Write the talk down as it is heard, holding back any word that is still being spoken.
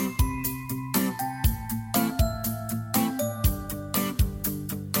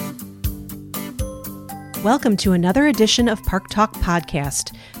Welcome to another edition of Park Talk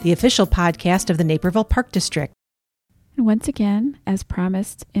Podcast, the official podcast of the Naperville Park District. And once again, as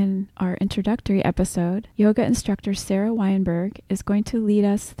promised in our introductory episode, yoga instructor Sarah Weinberg is going to lead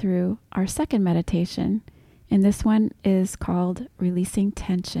us through our second meditation, and this one is called Releasing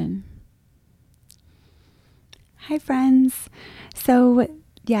Tension. Hi, friends. So,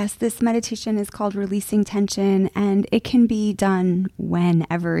 yes, this meditation is called Releasing Tension, and it can be done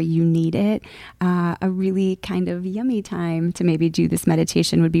whenever you need it. A really kind of yummy time to maybe do this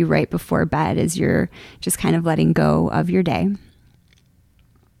meditation would be right before bed as you're just kind of letting go of your day.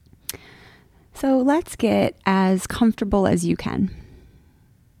 So let's get as comfortable as you can.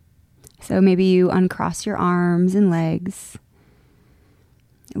 So maybe you uncross your arms and legs,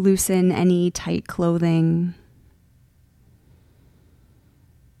 loosen any tight clothing.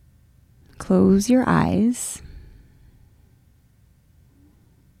 Close your eyes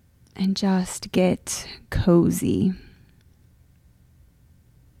and just get cozy.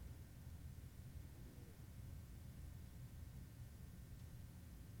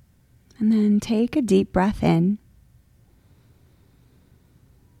 And then take a deep breath in.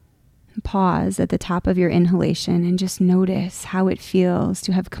 Pause at the top of your inhalation and just notice how it feels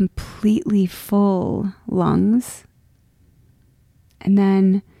to have completely full lungs. And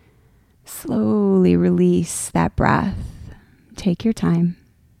then slowly release that breath. Take your time.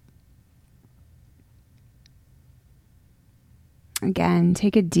 Again,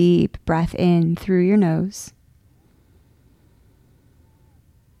 take a deep breath in through your nose.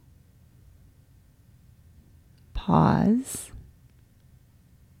 Pause.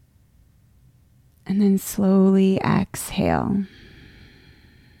 And then slowly exhale.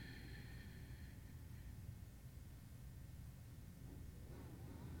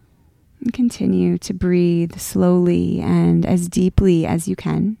 And continue to breathe slowly and as deeply as you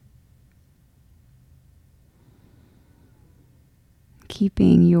can.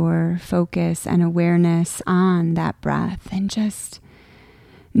 Keeping your focus and awareness on that breath, and just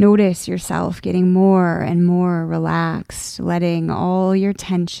notice yourself getting more and more relaxed, letting all your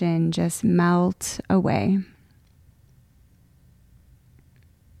tension just melt away.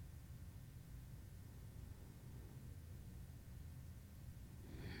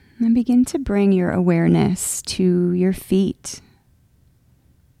 And begin to bring your awareness to your feet.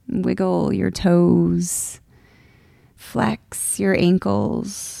 Wiggle your toes, flex your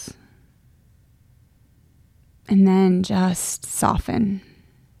ankles, and then just soften.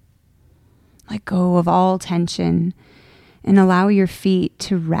 Let go of all tension and allow your feet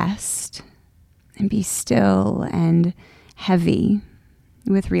to rest and be still and heavy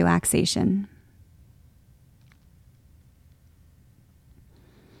with relaxation.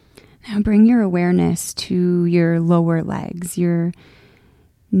 Now bring your awareness to your lower legs, your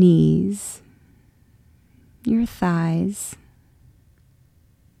knees, your thighs,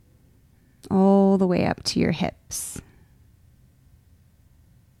 all the way up to your hips.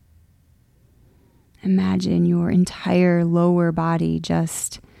 Imagine your entire lower body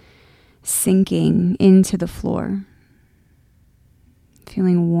just sinking into the floor,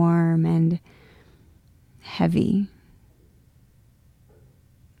 feeling warm and heavy.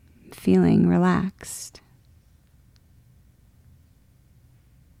 Feeling relaxed.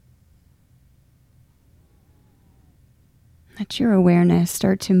 Let your awareness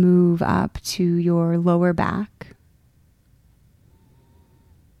start to move up to your lower back,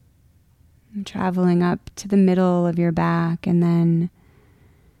 and traveling up to the middle of your back, and then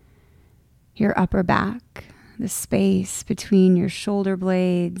your upper back, the space between your shoulder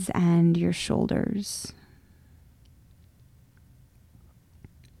blades and your shoulders.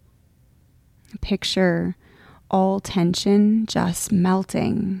 Picture all tension just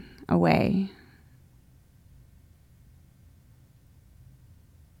melting away.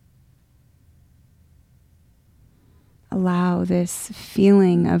 Allow this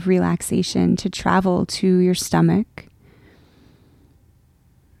feeling of relaxation to travel to your stomach,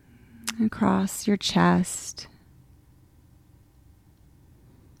 across your chest,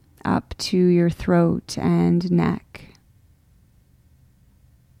 up to your throat and neck.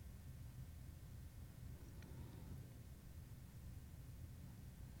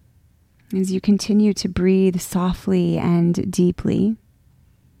 As you continue to breathe softly and deeply,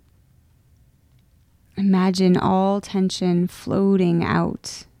 imagine all tension floating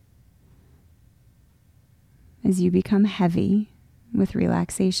out as you become heavy with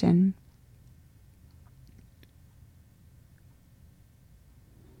relaxation.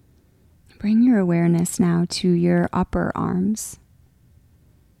 Bring your awareness now to your upper arms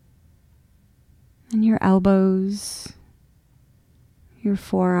and your elbows, your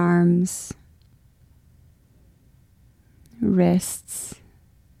forearms, wrists,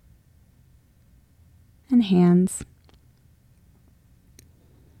 and hands.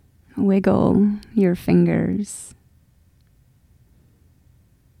 Wiggle your fingers.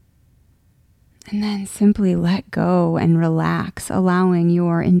 And then simply let go and relax, allowing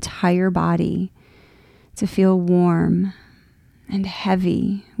your entire body to feel warm and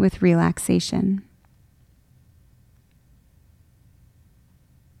heavy with relaxation.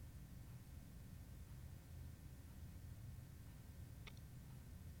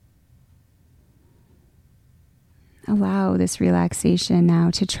 Allow this relaxation now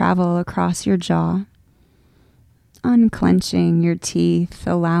to travel across your jaw, unclenching your teeth,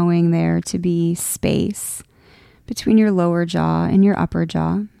 allowing there to be space between your lower jaw and your upper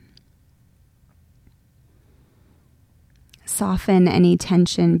jaw. Soften any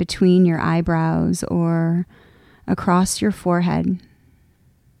tension between your eyebrows or across your forehead.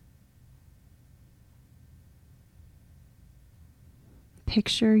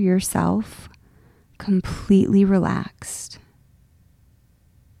 Picture yourself completely relaxed.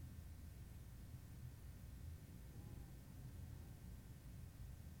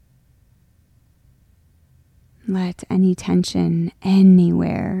 Let any tension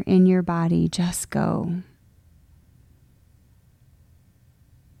anywhere in your body just go.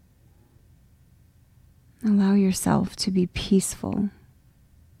 Allow yourself to be peaceful,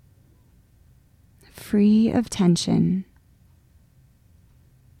 free of tension,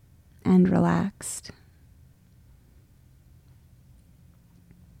 and relaxed.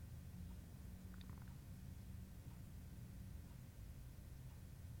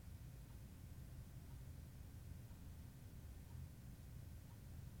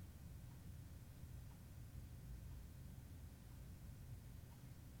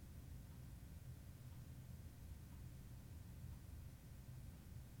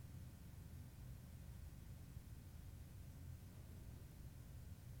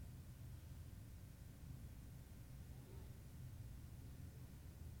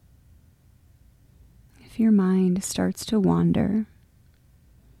 If your mind starts to wander,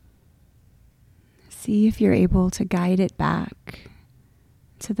 see if you're able to guide it back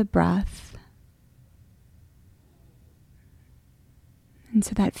to the breath and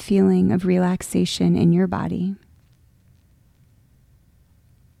to that feeling of relaxation in your body.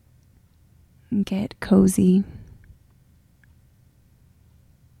 And get cozy.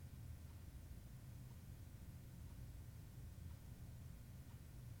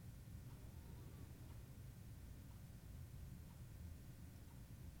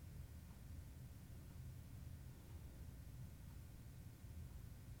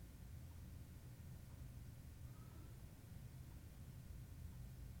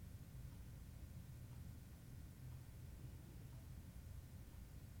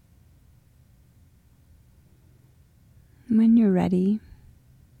 When you're ready,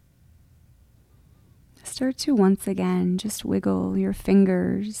 start to once again just wiggle your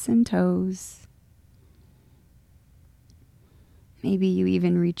fingers and toes. Maybe you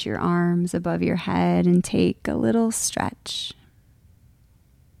even reach your arms above your head and take a little stretch.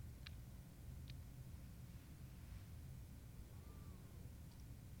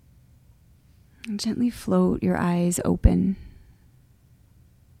 And gently float your eyes open,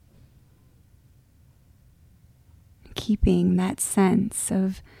 keeping that sense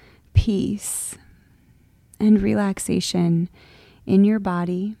of peace and relaxation in your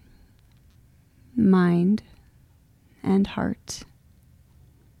body, mind, and heart.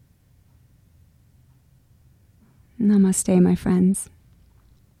 Namaste, my friends.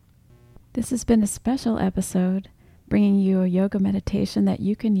 This has been a special episode, bringing you a yoga meditation that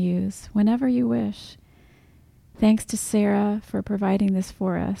you can use whenever you wish. Thanks to Sarah for providing this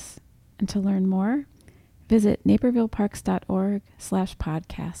for us. And to learn more, visit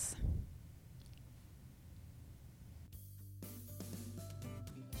napervilleparks.org/podcasts.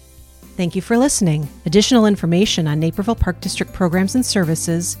 Thank you for listening. Additional information on Naperville Park District programs and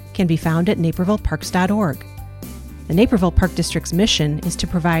services can be found at napervilleparks.org. The Naperville Park District's mission is to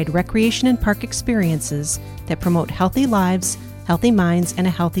provide recreation and park experiences that promote healthy lives, healthy minds, and a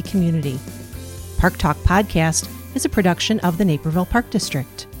healthy community. Park Talk Podcast is a production of the Naperville Park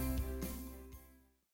District.